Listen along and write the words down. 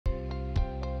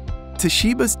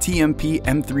Toshiba's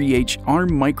TMPM3H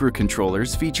Arm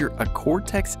Microcontrollers feature a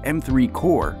Cortex M3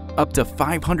 core, up to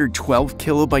 512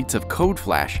 kilobytes of code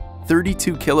flash,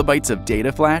 32 kilobytes of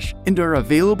data flash, and are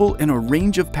available in a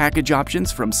range of package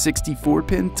options from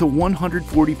 64-pin to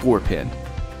 144-pin.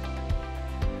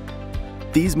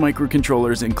 These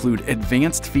microcontrollers include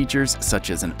advanced features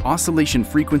such as an oscillation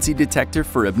frequency detector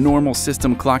for abnormal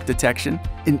system clock detection,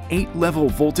 an 8-level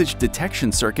voltage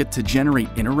detection circuit to generate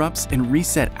interrupts and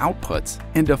reset outputs,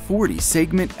 and a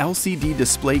 40-segment LCD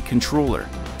display controller.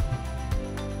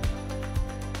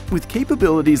 With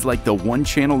capabilities like the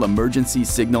one-channel emergency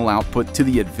signal output to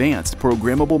the advanced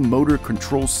programmable motor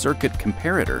control circuit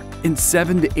comparator and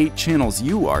 7 to 8 channels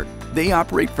UART, they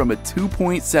operate from a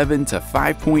 2.7 to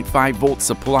 5.5 volt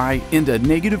supply and a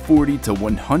 -40 to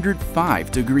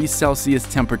 105 degrees Celsius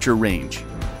temperature range.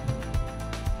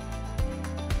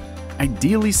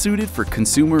 Ideally suited for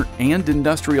consumer and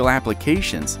industrial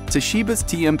applications, Toshiba's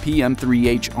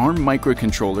TMPM3H Arm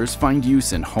microcontrollers find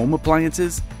use in home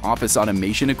appliances, office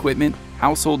automation equipment,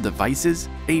 household devices,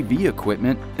 AV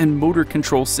equipment, and motor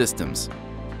control systems.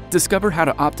 Discover how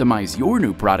to optimize your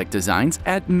new product designs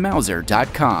at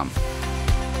Mouser.com.